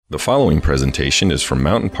The following presentation is from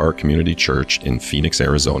Mountain Park Community Church in Phoenix,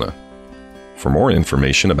 Arizona. For more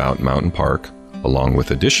information about Mountain Park, along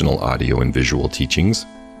with additional audio and visual teachings,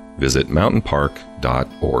 visit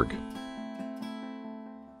mountainpark.org.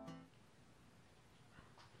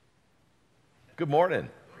 Good morning.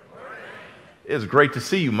 It is great to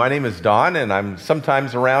see you. My name is Don, and I'm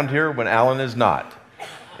sometimes around here when Alan is not.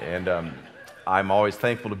 And I'm always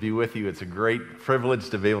thankful to be with you. It's a great privilege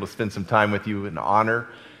to be able to spend some time with you, an honor.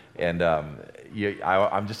 And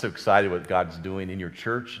I'm just so excited what God's doing in your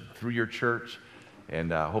church, through your church,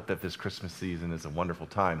 and I hope that this Christmas season is a wonderful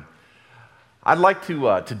time. I'd like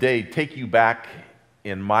to today take you back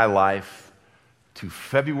in my life to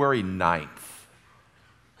February 9th,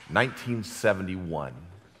 1971.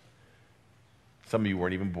 Some of you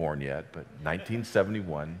weren't even born yet, but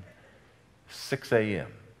 1971, 6 a.m.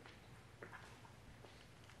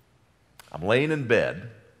 I'm laying in bed.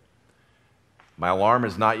 My alarm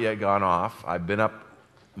has not yet gone off. I've been up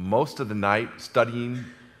most of the night studying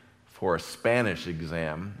for a Spanish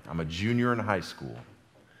exam. I'm a junior in high school.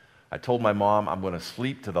 I told my mom I'm going to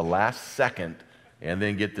sleep to the last second and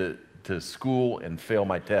then get to school and fail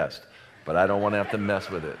my test, but I don't want to have to mess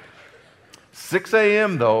with it. 6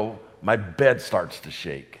 a.m. though, my bed starts to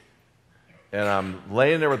shake. And I'm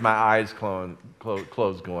laying there with my eyes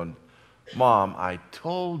closed going, Mom, I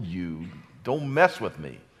told you, don't mess with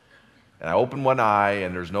me. And I open one eye,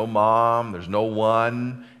 and there's no mom, there's no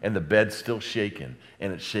one, and the bed's still shaking.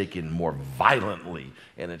 And it's shaking more violently,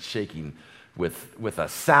 and it's shaking with a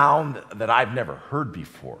sound that I've never heard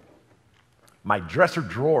before. My dresser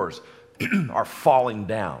drawers are falling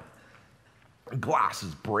down. Glass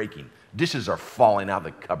is breaking. Dishes are falling out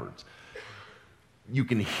of the cupboards. You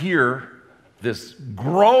can hear this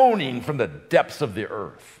groaning from the depths of the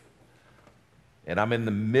earth. And I'm in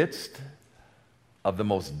the midst of the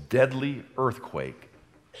most deadly earthquake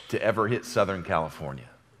to ever hit Southern California.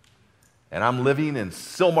 And I'm living in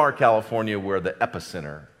Sylmar, California, where the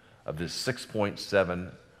epicenter of this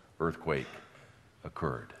 6.7 earthquake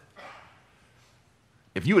occurred.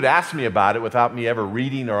 If you had asked me about it without me ever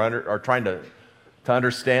reading or trying to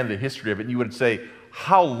understand the history of it, you would say,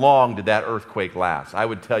 how long did that earthquake last? I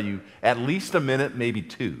would tell you at least a minute, maybe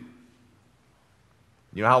two.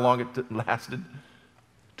 You know how long it lasted?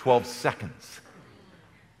 12 seconds.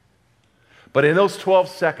 But in those 12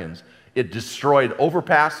 seconds, it destroyed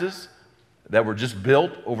overpasses that were just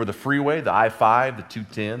built over the freeway, the I-5, the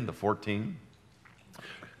 210, the 14.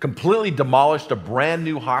 Completely demolished a brand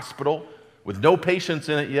new hospital with no patients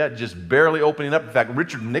in it yet, just barely opening up. In fact,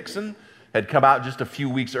 Richard Nixon had come out just a few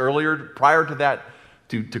weeks earlier, prior to that,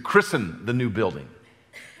 to christen the new building.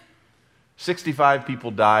 65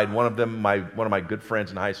 people died. One of them, one of my good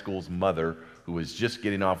friends in high school's mother, who was just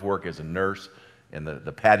getting off work as a nurse, and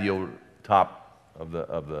the patio top of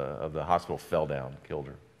the hospital fell down, killed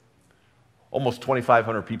her. Almost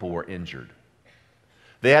 2,500 people were injured.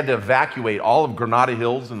 They had to evacuate all of Granada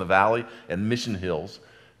Hills in the valley and Mission Hills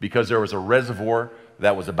because there was a reservoir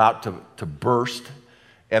that was about to burst.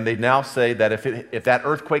 And they now say that if that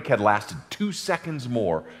earthquake had lasted 2 seconds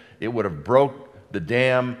more, it would have broke the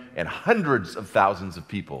dam, and hundreds of thousands of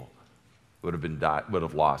people would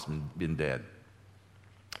have lost and been dead.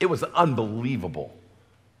 It was an unbelievable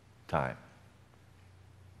time.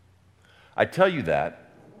 I tell you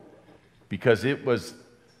that because it was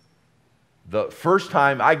the first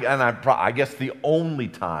time, I guess the only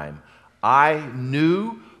time, I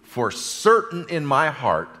knew for certain in my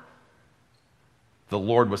heart the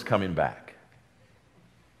Lord was coming back.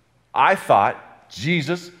 I thought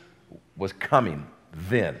Jesus was coming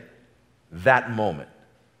then, that moment.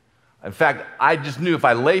 In fact, I just knew if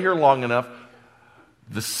I lay here long enough,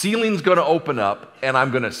 the ceiling's going to open up and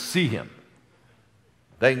I'm going to see him.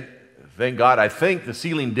 Thank God, I think the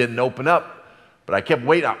ceiling didn't open up, but I kept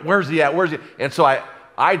waiting. Where's he at? Where's he? And so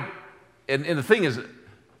and the thing is,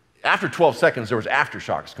 after 12 seconds, there was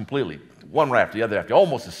aftershocks completely. One right after the other,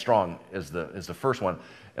 almost as strong as the first one.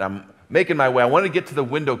 And I'm making my way. I wanted to get to the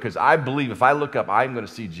window because I believe if I look up, I'm going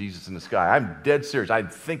to see Jesus in the sky. I'm dead serious. I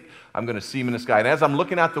think I'm going to see him in the sky. And as I'm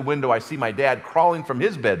looking out the window, I see my dad crawling from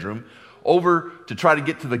his bedroom over to try to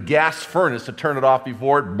get to the gas furnace to turn it off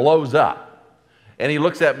before it blows up. And he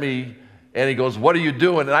looks at me and he goes, "What are you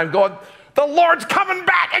doing?" And I'm going, "The Lord's coming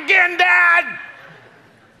back again, Dad!"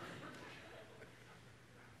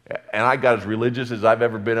 And I got as religious as I've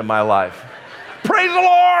ever been in my life. Praise the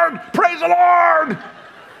Lord! Praise the Lord!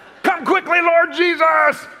 Come quickly, Lord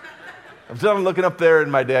Jesus! I'm looking up there, and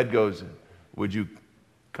my dad goes, "Would you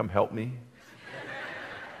come help me?"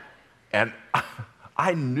 And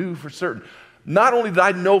I knew for certain. Not only did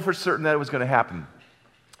I know for certain that it was going to happen,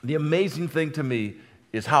 the amazing thing to me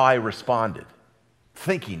is how I responded,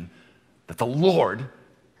 thinking that the Lord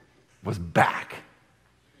was back.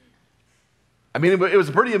 I mean, it was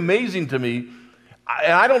pretty amazing to me.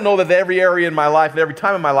 And I don't know that every area in my life, every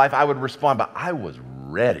time in my life I would respond, but I was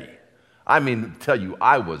ready. I mean, to tell you,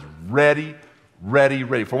 I was ready.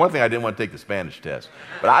 For one thing, I didn't want to take the Spanish test,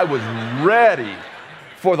 but I was ready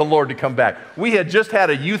for the Lord to come back. We had just had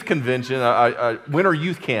a youth convention, a winter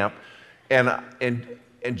youth camp, and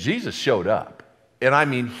Jesus showed up. And I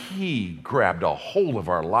mean, he grabbed a hold of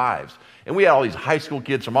our lives. And we had all these high school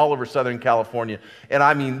kids from all over Southern California. And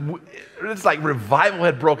I mean, it's like revival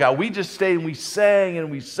had broke out. We just stayed and we sang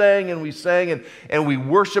and we sang and we sang and we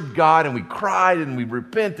worshiped God and we cried and we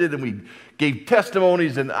repented and we gave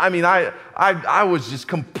testimonies. And I mean, I was just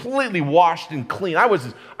completely washed and clean. I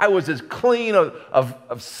was as clean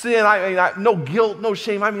of sin. I mean, no guilt, no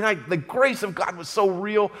shame. I mean, the grace of God was so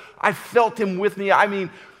real. I felt him with me. I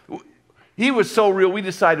mean, he was so real, we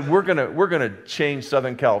decided we're gonna change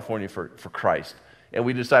Southern California for Christ. And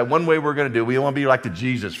we decided one way we're gonna do, we don't want to be like the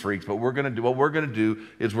Jesus freaks, but what we're gonna do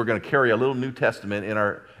is we're gonna carry a little New Testament in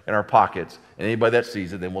our pockets, and anybody that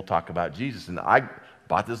sees it, then we'll talk about Jesus. And I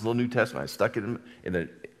bought this little New Testament, I stuck it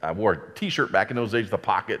I wore a t-shirt back in those days, the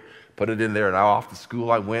pocket, put it in there, and off to school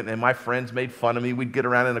I went, and my friends made fun of me. We'd get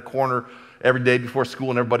around in a corner every day before school,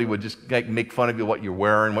 and everybody would just make fun of you, what you're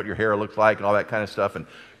wearing, what your hair looks like, and all that kind of stuff. And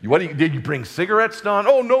did you bring cigarettes, Don?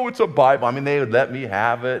 Oh, no, it's a Bible. I mean, they would let me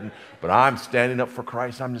have it, but I'm standing up for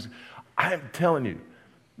Christ. I'm telling you.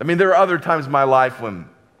 I mean, there are other times in my life when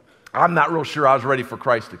I'm not real sure I was ready for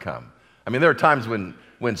Christ to come. I mean, there are times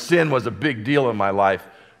when sin was a big deal in my life,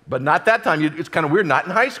 but not that time. It's kind of weird, not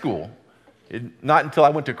in high school. Not until I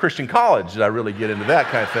went to Christian college did I really get into that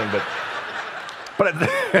kind of thing. But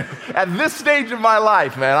at this stage of my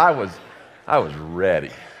life, man, I was ready.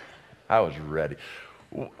 I was ready.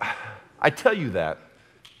 I tell you that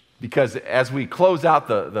because as we close out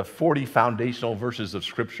the 40 foundational verses of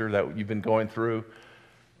Scripture that you've been going through,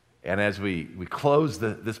 and as we close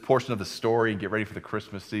this portion of the story and get ready for the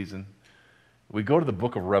Christmas season, we go to the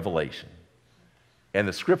book of Revelation. And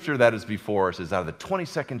the Scripture that is before us is out of the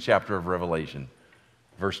 22nd chapter of Revelation,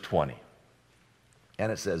 verse 20.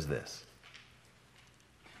 And it says this: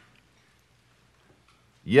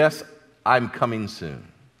 "Yes, I'm coming soon.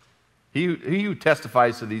 He who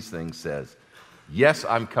testifies to these things says, yes,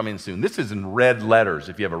 I'm coming soon." This is in red letters,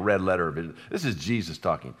 if you have a red letter. This is Jesus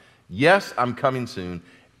talking. "Yes, I'm coming soon.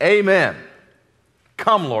 Amen.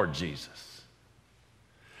 Come, Lord Jesus."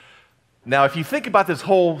 Now, if you think about this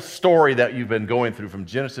whole story that you've been going through from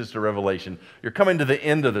Genesis to Revelation, you're coming to the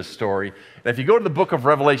end of the story. And if you go to the book of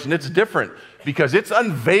Revelation, it's different because it's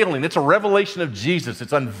unveiling. It's a revelation of Jesus.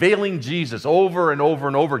 It's unveiling Jesus over and over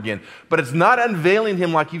and over again. But it's not unveiling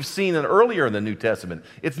him like you've seen earlier in the New Testament.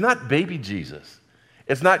 It's not baby Jesus.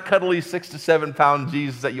 It's not cuddly 6 to 7 pound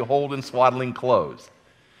Jesus that you hold in swaddling clothes.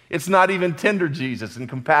 It's not even tender Jesus and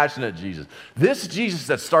compassionate Jesus. This Jesus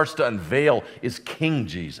that starts to unveil is King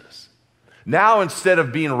Jesus. Now, instead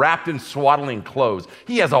of being wrapped in swaddling clothes,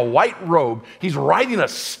 he has a white robe. He's riding a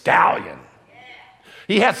stallion.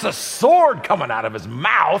 He has a sword coming out of his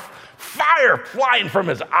mouth, fire flying from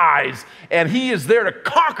his eyes, and he is there to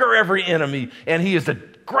conquer every enemy, and he is to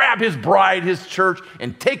grab his bride, his church,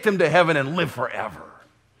 and take them to heaven and live forever.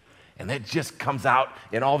 And that just comes out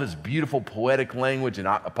in all this beautiful poetic language and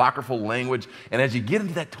apocryphal language. And as you get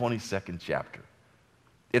into that 22nd chapter,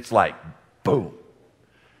 it's like, boom.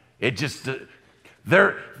 It just,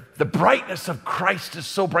 the brightness of Christ is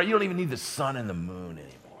so bright, you don't even need the sun and the moon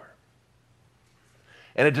anymore.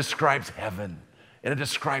 And it describes heaven, and it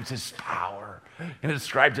describes his power, and it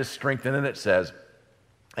describes his strength, and then it says,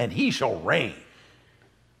 "And he shall reign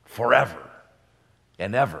forever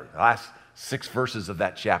and ever." The last 6 verses of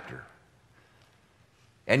that chapter.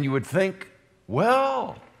 And you would think,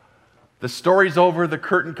 well, the story's over, the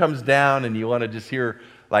curtain comes down, and you want to just hear,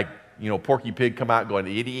 like, Porky Pig come out going,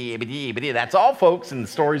 "Itty, itty, itty." That's all, folks, and the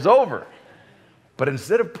story's over. But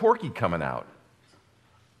instead of Porky coming out,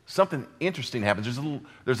 something interesting happens.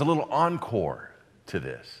 There's a little encore to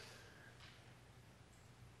this.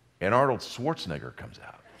 And Arnold Schwarzenegger comes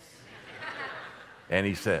out. And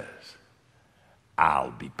he says, "I'll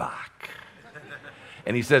be back."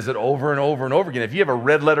 And he says it over and over and over again. If you have a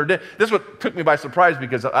red letter, this is what took me by surprise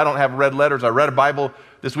because I don't have red letters. I read a Bible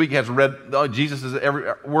this week, it has Jesus'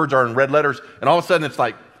 words are in red letters, and all of a sudden it's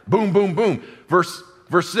like boom, boom, boom. Verse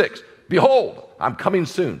 6, "Behold, I'm coming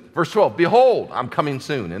soon." Verse 12, "Behold, I'm coming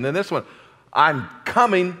soon." And then this one, "I'm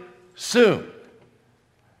coming soon."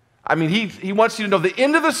 I mean, he wants you to know the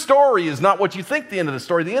end of the story is not what you think the end of the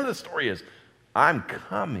story. The end of the story is, I'm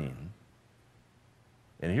coming.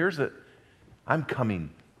 And here's I'm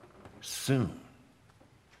coming soon.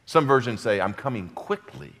 Some versions say, I'm coming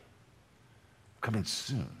quickly. I'm coming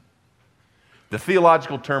soon. The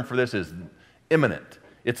theological term for this is imminent.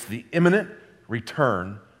 It's the imminent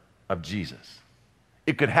return of Jesus.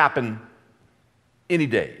 It could happen any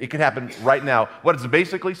day. It could happen right now. What it's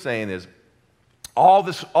basically saying is all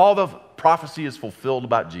the prophecy is fulfilled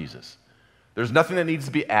about Jesus. There's nothing that needs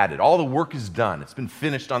to be added. All the work is done. It's been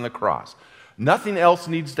finished on the cross. Nothing else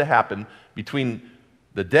needs to happen between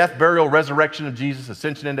the death, burial, resurrection of Jesus,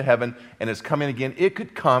 ascension into heaven, and his coming again. It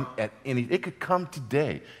could come it could come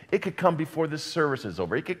today. It could come before this service is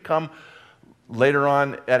over. It could come later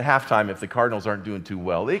on at halftime if the Cardinals aren't doing too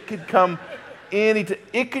well. It could come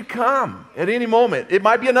it could come at any moment. It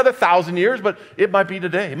might be another 1,000 years, but it might be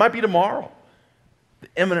today. It might be tomorrow. The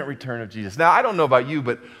imminent return of Jesus. Now, I don't know about you,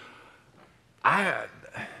 but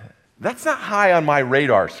that's not high on my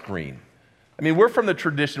radar screen. I mean, we're from the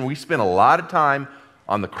tradition, we spend a lot of time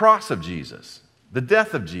on the cross of Jesus, the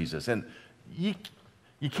death of Jesus, and you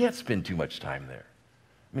can't spend too much time there.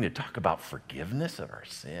 I mean, to talk about forgiveness of our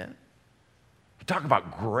sin, to talk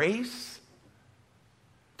about grace,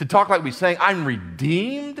 to talk like we sang, I'm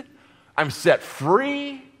redeemed, I'm set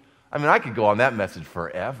free. I mean, I could go on that message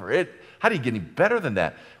forever. How do you get any better than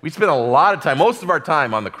that? We spend a lot of time, most of our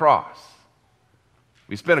time on the cross.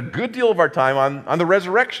 We spend a good deal of our time on the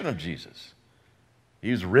resurrection of Jesus.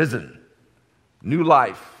 He's risen. New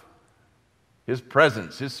life, his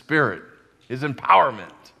presence, his spirit, his empowerment.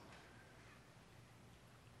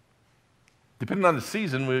 Depending on the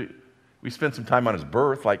season, we spend some time on his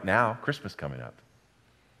birth, like now, Christmas coming up.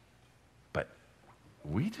 But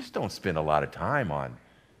we just don't spend a lot of time on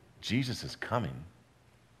Jesus is coming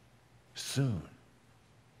soon.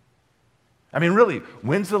 I mean, really,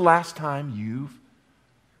 when's the last time you've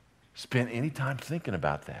spent any time thinking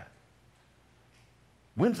about that?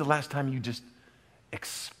 When's the last time you just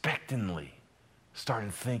expectantly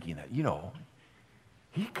started thinking that,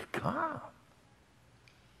 he could come?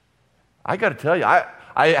 I got to tell you,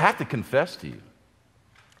 I have to confess to you,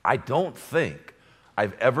 I don't think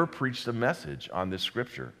I've ever preached a message on this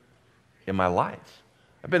scripture in my life.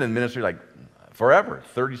 I've been in ministry like forever,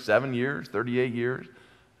 37 years, 38 years,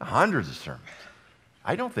 hundreds of sermons.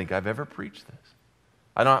 I don't think I've ever preached this.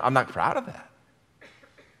 I'm not proud of that.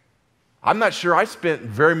 I'm not sure I spent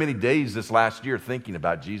very many days this last year thinking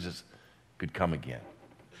about Jesus could come again.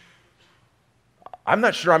 I'm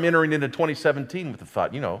not sure I'm entering into 2017 with the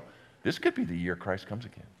thought, this could be the year Christ comes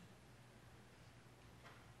again.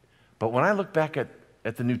 But when I look back at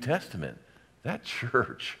the New Testament, that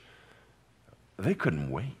church, they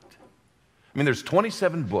couldn't wait. I mean, there's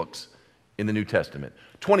 27 books in the New Testament.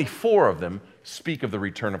 24 of them speak of the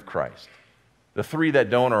return of Christ. The 3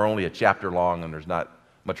 that don't are only a chapter long, and there's not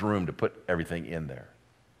much room to put everything in there.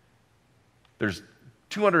 There's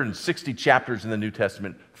 260 chapters in the New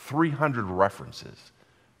Testament, 300 references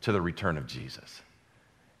to the return of Jesus.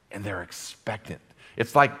 And they're expectant.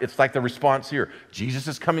 It's like the response here. Jesus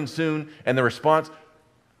is coming soon, and the response,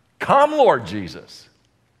 come, Lord Jesus.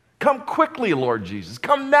 Come quickly, Lord Jesus.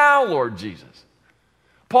 Come now, Lord Jesus.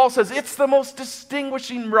 Paul says it's the most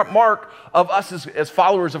distinguishing mark of us as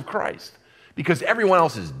followers of Christ. Because everyone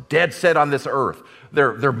else is dead set on this earth.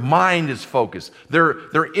 Their mind is focused. Their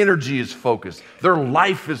energy is focused. Their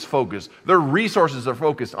life is focused. Their resources are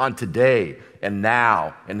focused on today and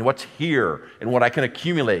now and what's here and what I can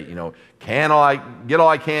accumulate. Can all I get all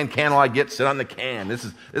I can all I get, sit on the can. This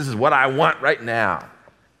is what I want right now.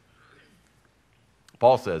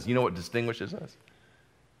 Paul says, you know what distinguishes us?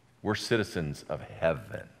 We're citizens of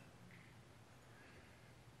heaven.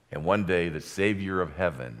 And one day the Savior of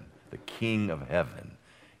heaven, the King of heaven,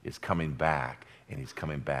 is coming back, and he's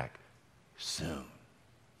coming back soon.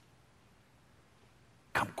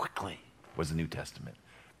 Come quickly was the New Testament.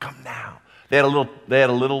 Come now. They had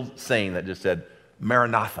a little saying that just said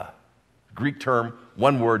Maranatha. Greek term,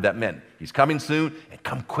 one word that meant he's coming soon and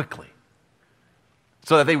come quickly.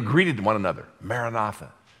 So that they greeted one another,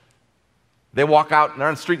 Maranatha. They walk out and they're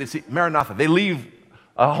on the street, they see Maranatha. They leave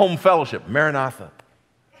a home fellowship, Maranatha.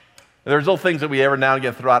 There's little things that we every now and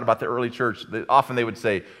again throw out about the early church. Often they would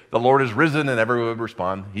say, the Lord is risen, and everyone would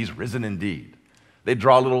respond, he's risen indeed. They'd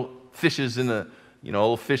draw little fishes in the,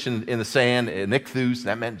 little fish in the sand, ichthus,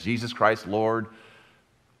 that meant Jesus Christ, Lord.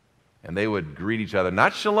 And they would greet each other,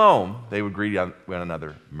 not shalom, they would greet one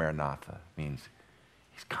another, Maranatha, means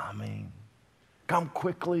he's coming. Come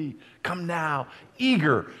quickly, come now,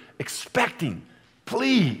 eager, expecting,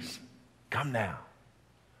 please, come now.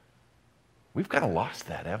 We've kind of lost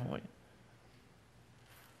that, haven't we?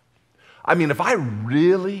 I mean, if I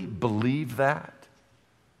really believed that,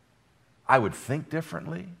 I would think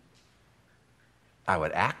differently. I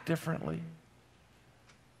would act differently.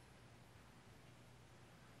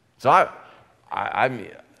 So I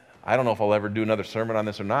don't know if I'll ever do another sermon on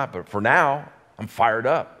this or not, but for now, I'm fired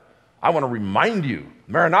up. I want to remind you,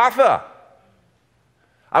 Maranatha.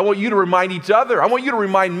 I want you to remind each other. I want you to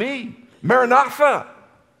remind me, Maranatha.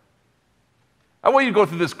 I want you to go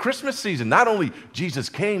through this Christmas season. Not only Jesus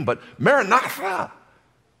came, but Maranatha.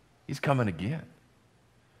 He's coming again.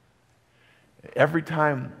 Every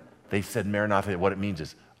time they said Maranatha, what it means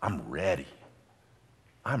is, I'm ready.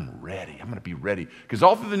 I'm ready. I'm going to be ready. Because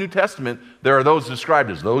all through the New Testament, there are those described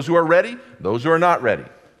as those who are ready, those who are not ready.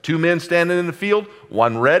 2 men standing in the field,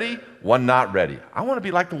 one ready, one not ready. I want to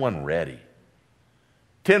be like the one ready.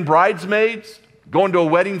 10 bridesmaids going to a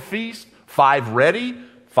wedding feast, 5 ready,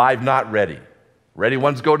 5 not ready. Ready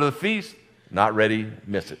ones go to the feast, not ready,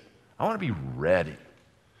 miss it. I want to be ready.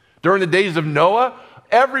 During the days of Noah,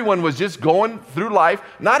 everyone was just going through life,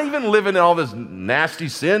 not even living in all this nasty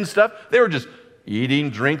sin stuff. They were just eating,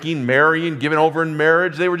 drinking, marrying, giving over in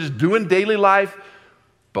marriage. They were just doing daily life.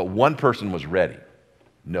 But one person was ready,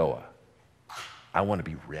 Noah. I want to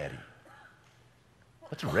be ready.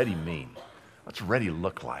 What's ready mean? What's ready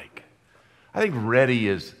look like? I think ready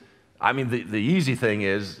is, the easy thing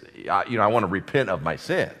is, I want to repent of my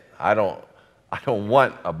sin. I don't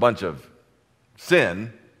want a bunch of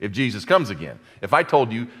sin if Jesus comes again. If I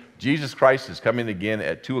told you Jesus Christ is coming again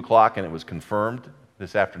at 2 o'clock and it was confirmed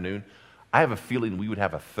this afternoon, I have a feeling we would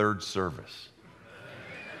have a third service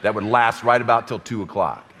that would last right about till 2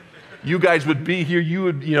 o'clock. You guys would be here,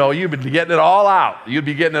 you'd be getting it all out. You'd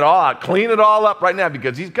be getting it all out. Clean it all up right now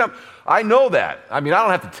because he's come. I know that. I don't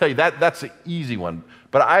have to tell you that. That's an easy one.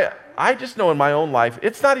 But I just know in my own life,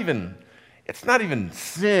 it's not even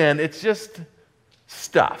sin, it's just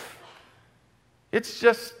stuff. It's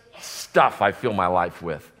just stuff I fill my life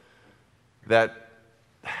with that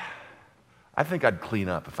I think I'd clean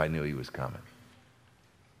up if I knew he was coming.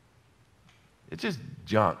 It's just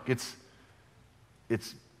junk. It's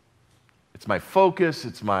my focus.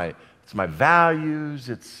 It's my values.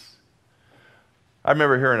 I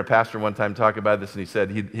remember hearing a pastor one time talk about this, and he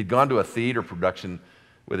said he'd gone to a theater production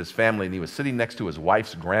with his family, and he was sitting next to his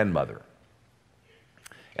wife's grandmother.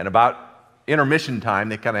 And about intermission time,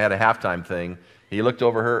 they kind of had a halftime thing. He looked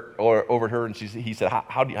over at her, and he said,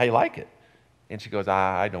 "How do you like it?" And she goes,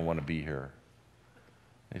 "I don't want to be here."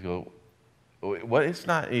 He goes, "Well, it's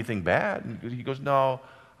not anything bad." And he goes, "No,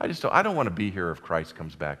 I don't want to be here if Christ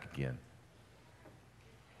comes back again."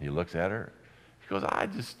 He looks at her. He goes, I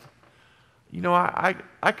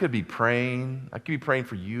could be praying. I could be praying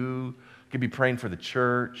for you. I could be praying for the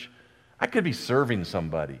church. I could be serving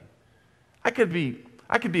somebody. I could be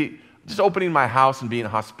just opening my house and being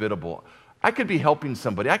hospitable. I could be helping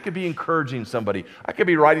somebody. I could be encouraging somebody. I could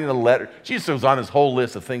be writing a letter. She just was on this whole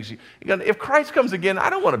list of things. If Christ comes again, I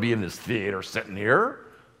don't want to be in this theater sitting here.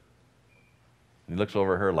 And he looks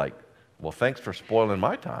over at her like, well, thanks for spoiling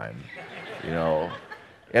my time,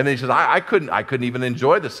 And then he says, I couldn't even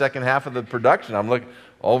enjoy the second half of the production. I'm looking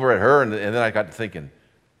over at her, and then I got to thinking,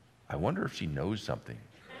 I wonder if she knows something.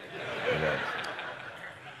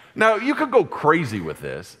 Now, you could go crazy with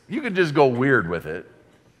this. You could just go weird with it.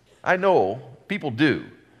 I know people do.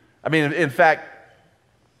 In fact,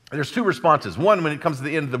 there's 2 responses. One, when it comes to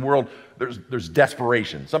the end of the world, there's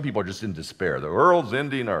desperation. Some people are just in despair. The world's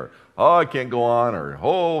ending, or, I can't go on, or,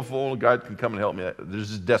 if God can come and help me.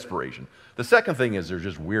 There's just desperation. The second thing is there's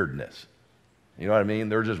just weirdness. You know what I mean?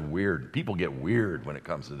 They're just weird. People get weird when it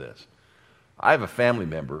comes to this. I have a family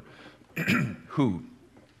member who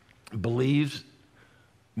believes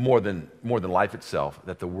more than life itself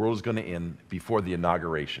that the world is going to end before the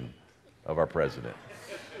inauguration of our president.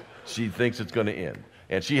 She thinks it's going to end.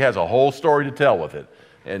 And she has a whole story to tell with it.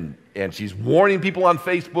 And she's warning people on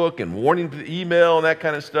Facebook and warning the email and that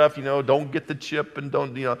kind of stuff, don't get the chip and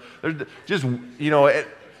don't, there's just,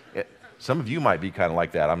 some of you might be kind of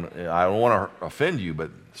like that. I don't want to offend you,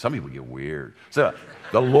 but some people get weird. So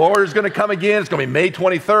the Lord is going to come again. It's going to be May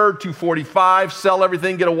 23rd, 2:45. Sell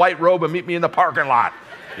everything, get a white robe, and meet me in the parking lot.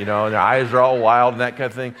 And their eyes are all wild and that kind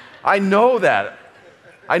of thing. I know that.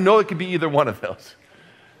 I know it could be either one of those.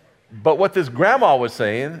 But what this grandma was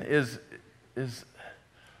saying is,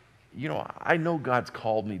 I know God's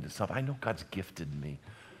called me to something. I know God's gifted me.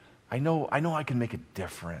 I know I can make a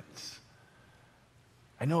difference.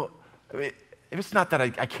 If it's not that I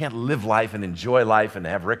can't live life and enjoy life and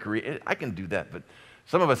have recreation, I can do that. But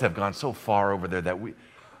some of us have gone so far over there that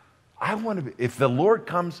if the Lord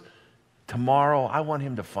comes tomorrow, I want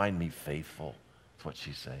him to find me faithful. That's what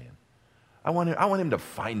she's saying. I want him to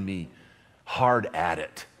find me hard at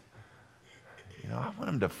it. I want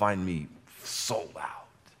him to find me sold out.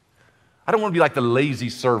 I don't want to be like the lazy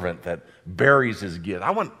servant that buries his gift.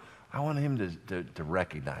 I want him to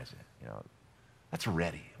recognize it. That's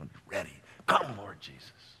ready. I'm ready. Come, Lord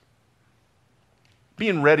Jesus.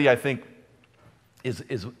 Being ready, I think,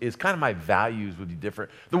 is kind of my values would be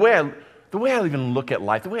different. The way I even look at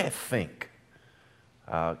life, the way I think.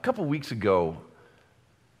 A couple weeks ago,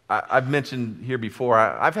 I've mentioned here before,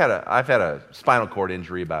 I've had a spinal cord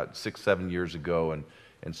injury about 6-7 years ago,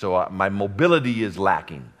 and so my mobility is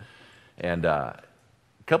lacking. And a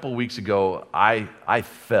couple weeks ago, I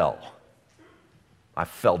fell. I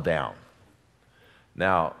fell down.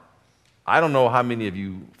 Now, I don't know how many of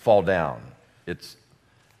you fall down. It's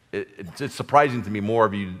surprising to me more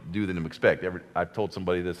of you do than I expect. I've told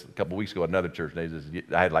somebody this a couple weeks ago at another church, and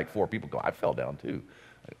I had like 4 people go, I fell down too.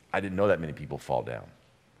 I didn't know that many people fall down.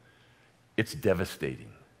 It's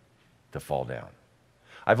devastating to fall down.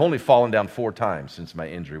 I've only fallen down 4 times since my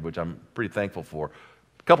injury, which I'm pretty thankful for.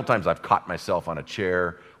 A couple times I've caught myself on a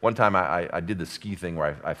chair. One time I did the ski thing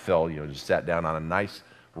where I fell, just sat down on a nice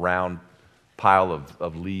round pile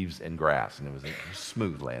of leaves and grass, and it was a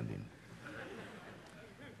smooth landing.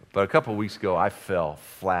 But a couple of weeks ago, I fell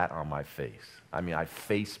flat on my face. I mean, I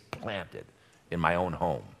face planted in my own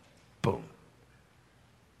home. Boom.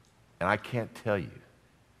 And I can't tell you.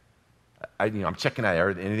 I'm checking out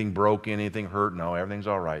everything. Anything broken, anything hurt? No, everything's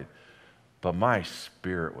all right. But my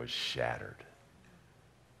spirit was shattered.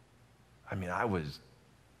 I mean, I was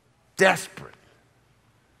desperate.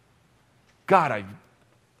 God,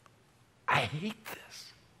 I hate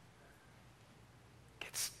this. I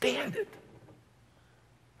can't stand it.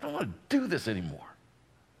 I don't want to do this anymore.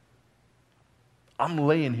 I'm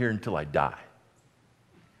laying here until I die.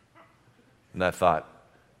 And I thought,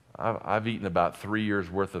 I've eaten about 3 years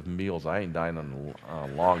worth of meals. I ain't dying in a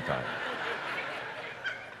long time.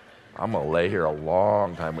 I'm going to lay here a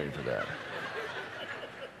long time waiting for that.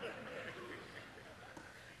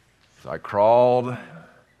 So I crawled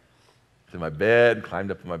to my bed, climbed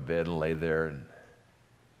up in my bed and lay there.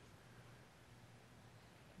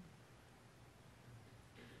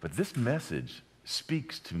 But this message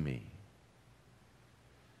speaks to me.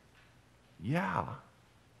 Yeah,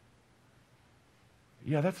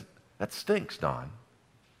 that stinks, Don.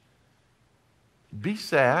 Be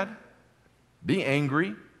sad, be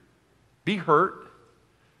angry, be hurt.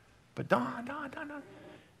 But Don,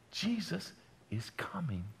 Jesus is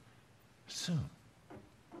coming soon.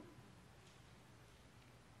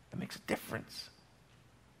 That makes a difference.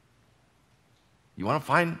 You want to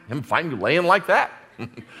find you laying like that?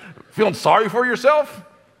 Feeling sorry for yourself? Is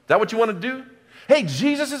that what you want to do? Hey,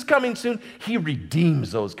 Jesus is coming soon. He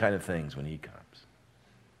redeems those kind of things when he comes.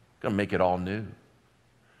 He's going to make it all new.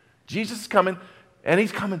 Jesus is coming, and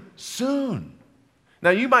he's coming soon.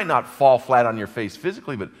 Now, you might not fall flat on your face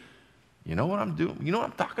physically, but you know what I'm doing? You know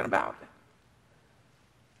what I'm talking about?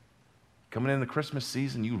 Coming in the Christmas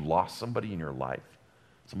season, you lost somebody in your life,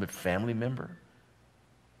 some family member,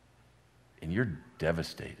 and you're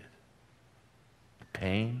devastated. The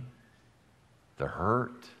pain, the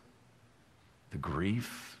hurt, the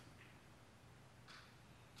grief.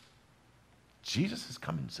 Jesus is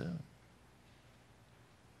coming soon.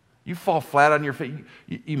 You fall flat on your face.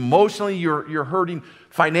 Emotionally, you're hurting.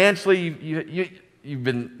 Financially, you've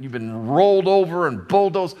been rolled over and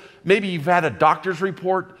bulldozed. Maybe you've had a doctor's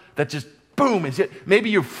report that just boom, is it? Maybe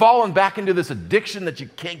you've fallen back into this addiction that you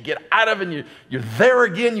can't get out of, and you're there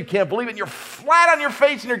again. You can't believe it. And you're flat on your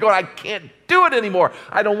face, and you're going, I can't do it anymore.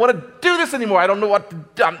 I don't want to do this anymore. I don't know what to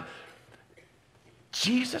do.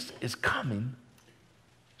 Jesus is coming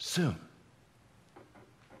soon.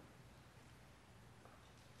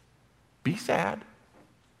 Be sad.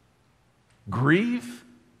 Grieve.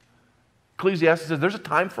 Ecclesiastes says there's a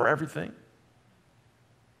time for everything.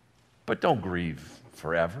 But don't grieve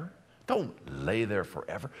forever. Don't lay there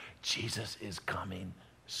forever. Jesus is coming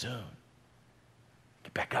soon.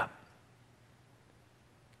 Get back up.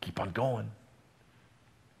 Keep on going.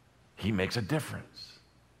 He makes a difference.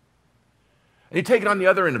 And you take it on the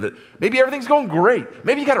other end of it. Maybe everything's going great.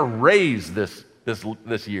 Maybe you got a raise this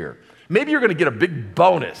year. Maybe you're going to get a big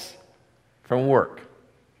bonus from work.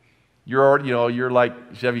 You're already, you're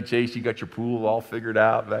like Chevy Chase. You got your pool all figured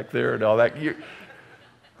out back there and all that.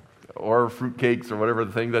 Or fruitcakes or whatever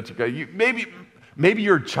the thing that you got. Maybe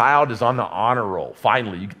your child is on the honor roll.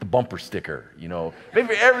 Finally, you get the bumper sticker.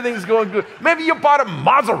 Maybe everything's going good. Maybe you bought a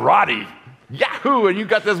Maserati. Yahoo! And you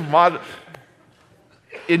got this Maserati.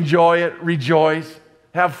 Enjoy it, rejoice,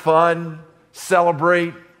 have fun,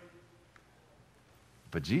 celebrate.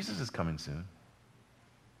 But Jesus is coming soon.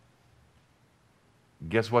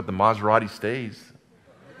 Guess what? The Maserati stays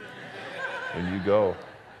when you go.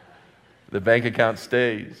 The bank account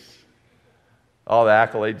stays. all the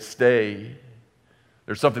accolades stay.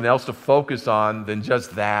 There's something else to focus on than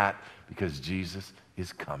just that, because Jesus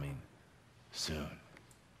is coming soon.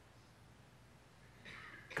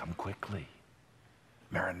 Come quickly.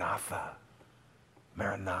 Maranatha.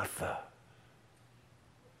 Maranatha.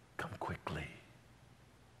 Come quickly.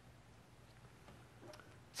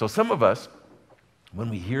 So some of us, when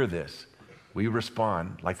we hear this, we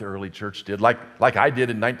respond like the early church did, like I did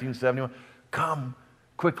in 1971. Come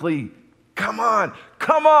quickly. Come on.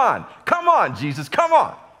 Come on. Come on, Jesus. Come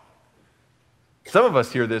on. Some of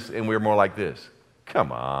us hear this and we're more like this.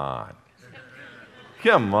 Come on.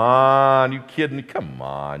 Come on. You kidding me? Come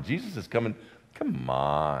on. Jesus is coming. Come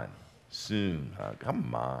on. Soon.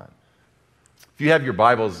 Come on. If you have your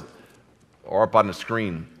Bibles or up on the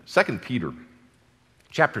screen, 2 Peter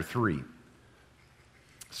chapter 3,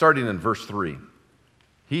 starting in verse 3,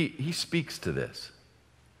 he speaks to this.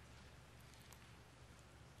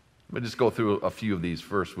 Let me just go through a few of these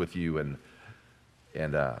first with you and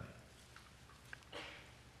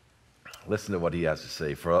listen to what he has to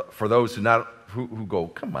say. For those who go,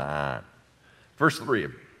 come on. Verse 3,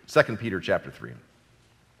 2 Peter chapter 3.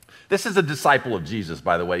 This is a disciple of Jesus,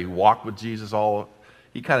 by the way, who walked with Jesus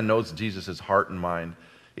he kind of knows Jesus' heart and mind.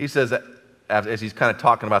 He says that as he's kind of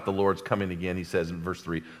talking about the Lord's coming again, he says in verse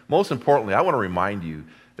 3, most importantly, I want to remind you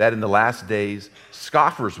that in the last days,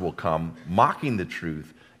 scoffers will come, mocking the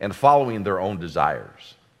truth and following their own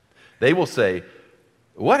desires. They will say,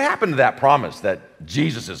 what happened to that promise that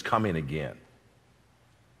Jesus is coming again?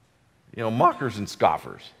 You know, mockers and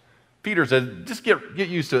scoffers. Peter said, just get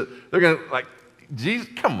used to it. They're going to like, Jesus,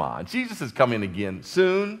 come on, Jesus is coming again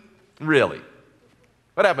soon? Really?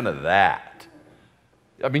 What happened to that?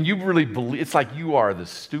 I mean, you really believe, it's like you are the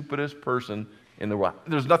stupidest person in the world.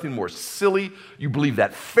 There's nothing more silly. You believe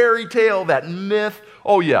that fairy tale, that myth.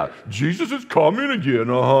 Oh yeah, Jesus is coming again.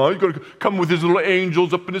 He's going to come with his little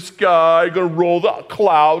angels up in the sky. He's going to roll the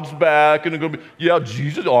clouds back, and they're going to be, yeah,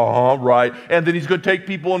 Jesus. Right. And then he's going to take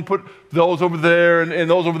people and put those over there and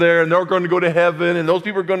those over there, and they're going to go to heaven, and those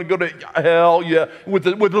people are going to go to hell. Yeah, with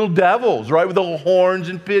little devils, right, with little horns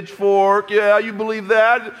and pitchfork. Yeah, you believe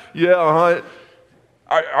that? Yeah.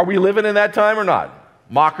 Are we living in that time or not?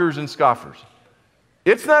 Mockers and scoffers.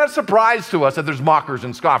 It's not a surprise to us that there's mockers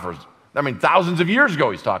and scoffers. I mean, thousands of years ago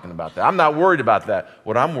he's talking about that. I'm not worried about that.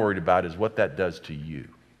 What I'm worried about is what that does to you.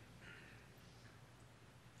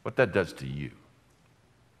 What that does to you.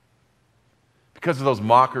 Because of those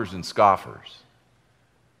mockers and scoffers,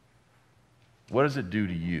 what does it do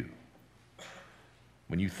to you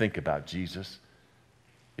when you think about Jesus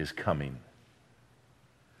is coming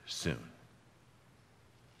soon?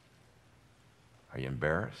 Are you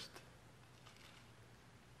embarrassed?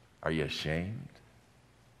 Are you ashamed?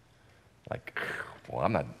 Like, well,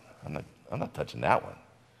 I'm not touching that one.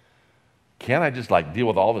 Can't I just like deal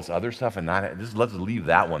with all this other stuff and not just let's leave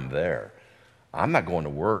that one there? I'm not going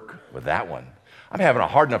to work with that one. I'm having a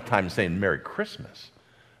hard enough time saying Merry Christmas,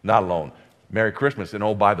 not alone Merry Christmas, and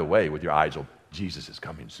oh, by the way, with your eyes open, Jesus is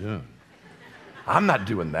coming soon. I'm not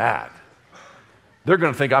doing that. They're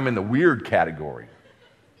going to think I'm in the weird category.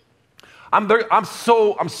 I'm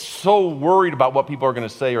so worried about what people are going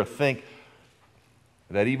to say or think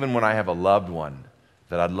that even when I have a loved one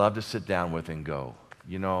that I'd love to sit down with and go,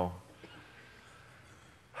 you know,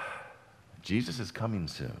 Jesus is coming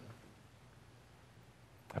soon.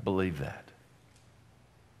 I believe that.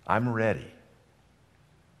 I'm ready.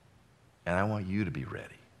 And I want you to be ready.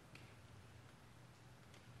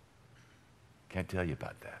 Can't tell you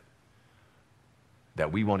about that.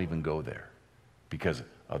 That we won't even go there because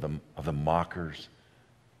of the mockers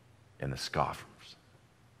and the scoffers.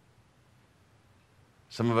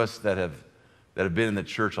 Some of us that have been in the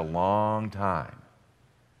church a long time,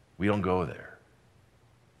 we don't go there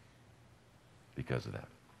because of that.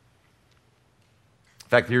 In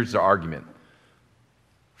fact, here's the argument.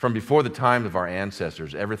 From before the time of our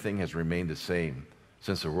ancestors, everything has remained the same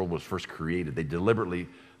since the world was first created. They deliberately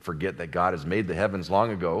forget that God has made the heavens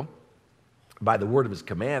long ago by the word of his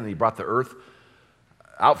command, and he brought the earth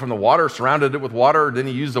out from the water, surrounded it with water. Then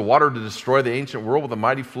he used the water to destroy the ancient world with a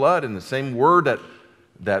mighty flood. And the same word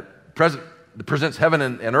that presents heaven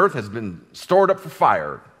and earth has been stored up for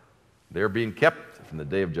fire. They're being kept from the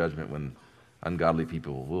day of judgment when ungodly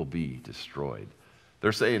people will be destroyed.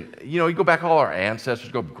 They're saying, you know, you go back all our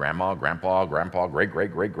ancestors, go grandma, grandpa,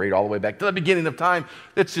 great, all the way back to the beginning of time.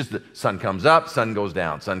 It's just the sun comes up, sun goes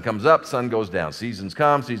down. Sun comes up, sun goes down. Seasons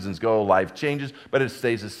come, seasons go, life changes, but it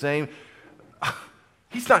stays the same.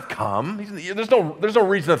 He's not come. There's no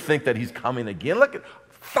reason to think that he's coming again. Look at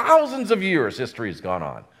thousands of years history has gone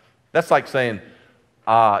on. That's like saying,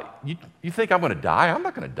 You think I'm going to die? I'm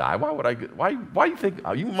not going to die. Why would I? Why you think?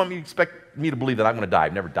 You want me to expect me to believe that I'm going to die?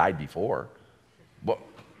 I've never died before.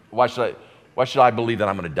 Why should I believe that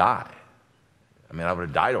I'm going to die? I mean, I would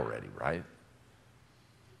have died already, right?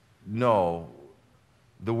 No,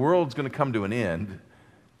 the world's going to come to an end,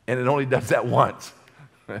 and it only does that once.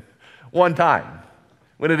 One time.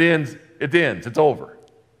 When it ends, it ends. It's over.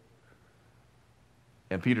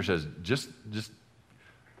 And Peter says, just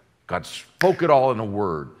God spoke it all in a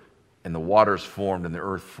word, and the waters formed and the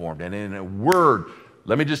earth formed. And in a word,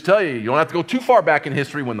 let me just tell you, you don't have to go too far back in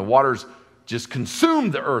history when the waters just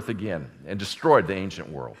consumed the earth again and destroyed the ancient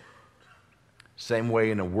world. Same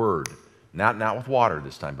way in a word, not with water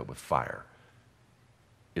this time, but with fire.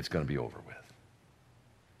 It's going to be over with.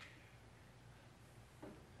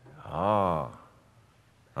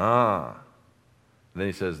 Then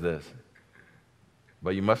he says this,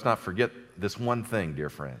 but you must not forget this one thing, dear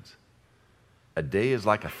friends. A day is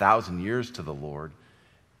like 1,000 years to the Lord,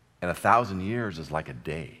 and 1,000 years is like a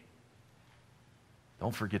day.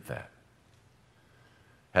 Don't forget that.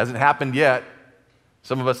 Hasn't happened yet.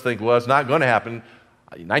 Some of us think, well, it's not going to happen.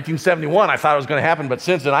 In 1971, I thought it was going to happen, but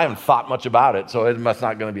since then I haven't thought much about it, so it must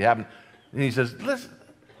not going to be happening. And he says, listen,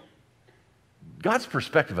 God's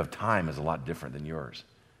perspective of time is a lot different than yours.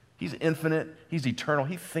 He's infinite. He's eternal.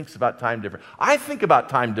 He thinks about time different. I think about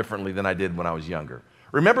time differently than I did when I was younger.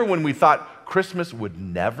 Remember when we thought Christmas would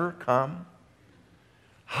never come?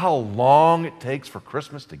 How long it takes for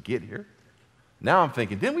Christmas to get here? Now I'm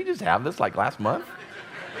thinking, didn't we just have this like last month?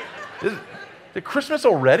 Is Christmas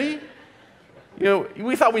already? You know,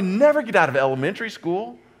 we thought we'd never get out of elementary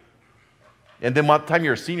school. And then by the time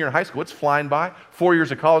you're a senior in high school, it's flying by. 4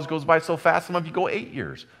 years of college goes by so fast, some of you go 8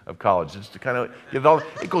 years of college just to kind of get it all.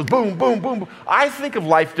 It goes boom, boom, boom, boom. I think of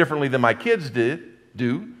life differently than my kids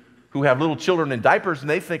do, who have little children in diapers, and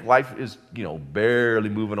they think life is, barely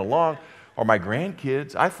moving along. Or my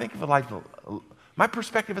grandkids, I think of life, my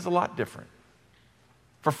perspective is a lot different.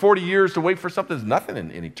 For 40 years to wait for something is nothing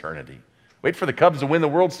in eternity. Wait for the Cubs to win the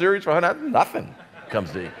World Series, for nothing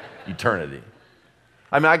comes to eternity.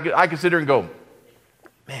 I mean, I can sit here and go,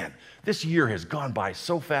 man, this year has gone by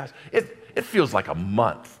so fast. It feels like a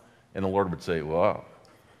month. And the Lord would say, well,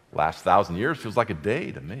 last 1,000 years feels like a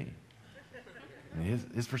day to me. I mean,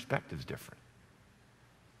 his perspective is different.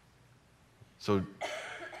 So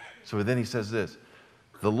then he says this,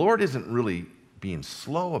 the Lord isn't really being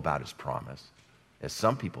slow about his promise, as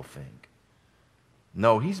some people think.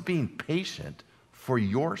 No, he's being patient for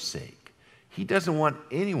your sake. He doesn't want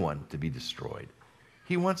anyone to be destroyed.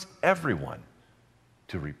 He wants everyone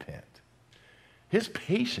to repent. His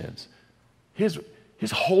patience, his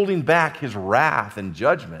holding back his wrath and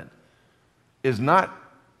judgment is not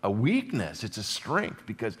a weakness, it's a strength,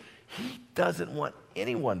 because he doesn't want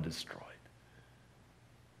anyone destroyed.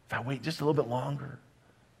 If I wait just a little bit longer,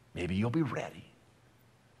 maybe you'll be ready.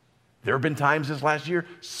 There have been times this last year,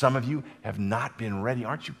 some of you have not been ready.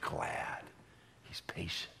 Aren't you glad? He's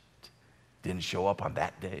patient. Didn't show up on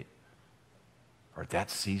that day or at that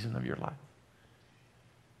season of your life.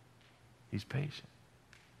 He's patient.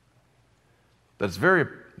 But it's very,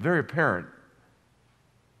 very apparent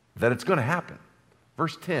that it's going to happen.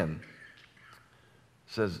 Verse 10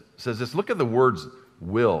 says this. Look at the words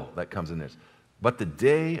will that comes in this. But the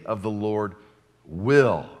day of the Lord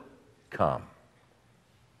will come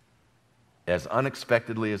as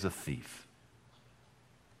unexpectedly as a thief.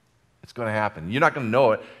 It's going to happen. You're not going to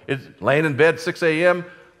know it. It's laying in bed, 6 a.m.,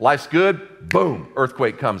 life's good, boom,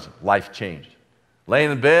 earthquake comes, life changed. Laying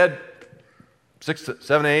in bed, 6 to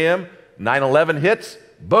 7 a.m., 9/11 hits,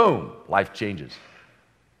 boom, life changes.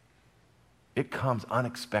 It comes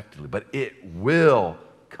unexpectedly, but it will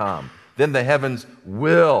come. Then the heavens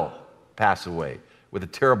will pass away with a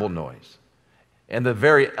terrible noise. And the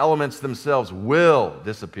very elements themselves will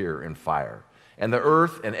disappear in fire. And the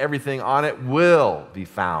earth and everything on it will be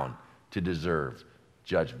found to deserve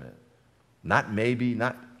judgment. Not maybe,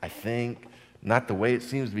 not I think, not the way it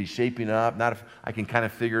seems to be shaping up, not if I can kind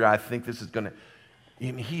of figure out, I think this is going to.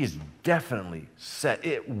 He is definitely set.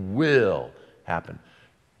 It will happen.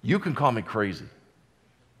 You can call me crazy.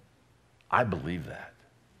 I believe that.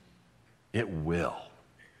 It will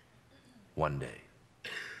one day.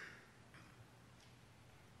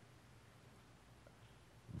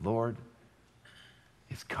 Lord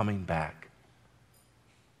is coming back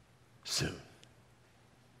soon.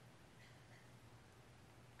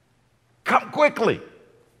 Come quickly,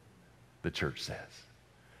 the church says.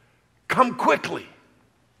 Come quickly.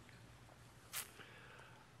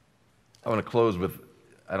 I want to close with,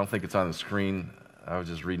 I don't think it's on the screen. I was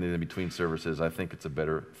just reading it in between services. I think it's a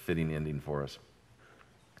better fitting ending for us.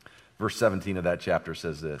 Verse 17 of that chapter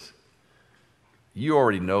says this: you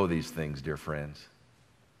already know these things, dear friends.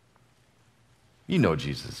 You know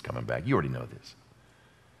Jesus is coming back. You already know this.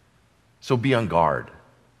 So be on guard.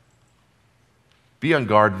 Be on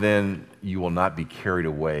guard, then you will not be carried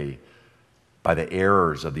away by the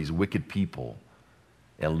errors of these wicked people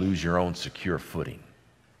and lose your own secure footing.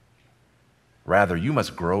 Rather, you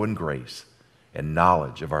must grow in grace and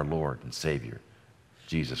knowledge of our Lord and Savior,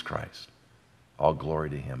 Jesus Christ. All glory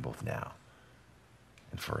to him both now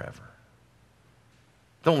and forever.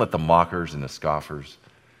 Don't let the mockers and the scoffers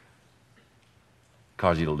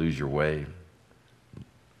cause you to lose your way,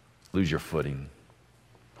 lose your footing.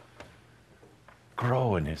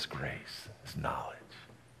 Grow in his grace, his knowledge.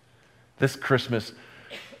 This Christmas,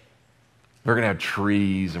 we're going to have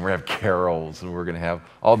trees and we're going to have carols and we're going to have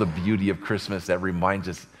all the beauty of Christmas that reminds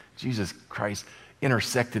us Jesus Christ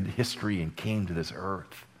intersected history and came to this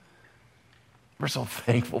earth. We're so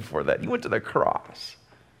thankful for that. He went to the cross,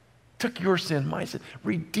 took your sin, my sin,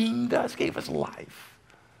 redeemed us, gave us life.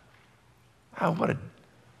 Oh, what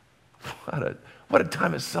a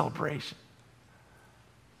time of celebration.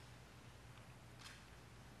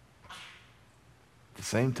 At the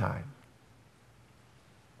same time,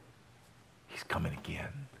 he's coming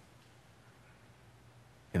again.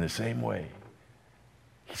 In the same way,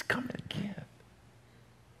 he's coming again.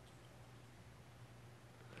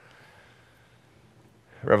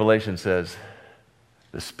 Revelation says,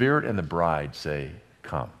 the Spirit and the bride say,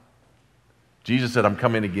 come. Jesus said, I'm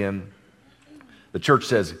coming again. The church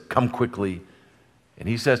says, come quickly. And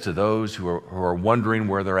he says to those who are wondering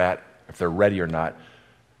where they're at, if they're ready or not,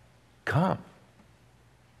 come.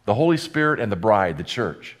 The Holy Spirit and the bride, the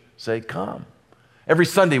church, say, come. Every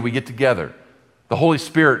Sunday we get together. The Holy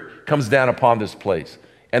Spirit comes down upon this place.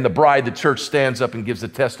 And the bride, the church, stands up and gives a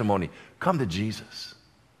testimony. Come to Jesus.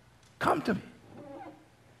 Come to me.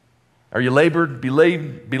 Are you labored,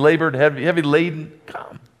 belabored, heavy laden?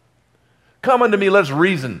 Come. Come unto me, let us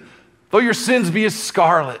reason. Though your sins be as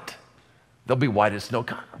scarlet, they'll be white as snow.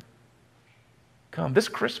 Come. Come this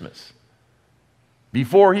Christmas.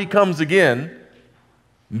 Before he comes again,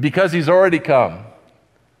 because he's already come,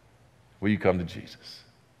 will you come to Jesus?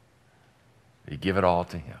 You give it all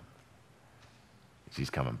to him. He's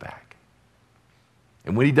coming back.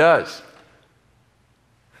 And when he does,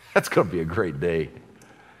 that's going to be a great day.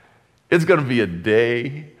 It's going to be a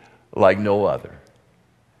day like no other.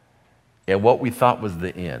 And what we thought was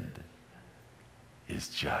the end is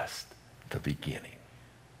just the beginning.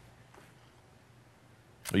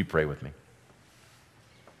 Will you pray with me?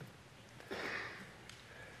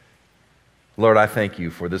 Lord, I thank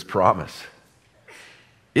you for this promise.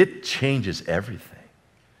 It changes everything.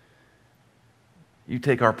 You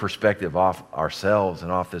take our perspective off ourselves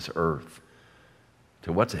and off this earth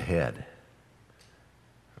to what's ahead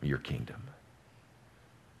of your kingdom.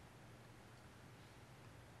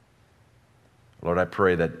 Lord, I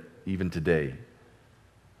pray that even today,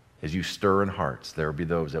 as you stir in hearts, there will be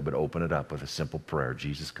those that would open it up with a simple prayer.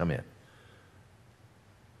 Jesus, come in.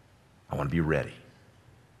 I want to be ready.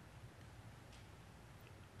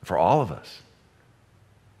 For all of us,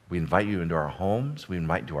 we invite you into our homes. We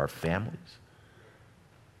invite you to our families.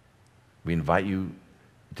 We invite you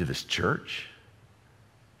to this church,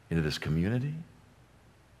 into this community.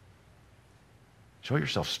 Show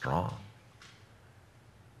yourself strong.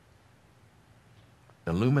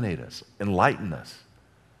 Illuminate us, enlighten us,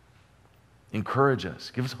 encourage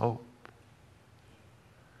us, give us hope.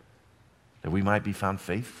 That we might be found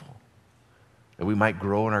faithful, that we might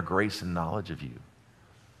grow in our grace and knowledge of you,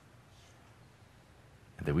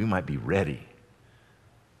 and that we might be ready.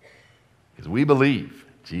 Because we believe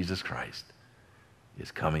Jesus Christ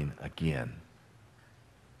is coming again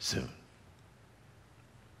soon.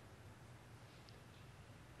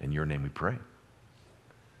 In your name we pray.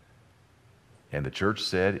 And the church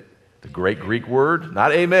said, the great Greek word,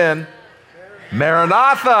 not amen,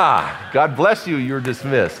 Maranatha. God bless you. You're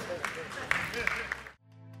dismissed.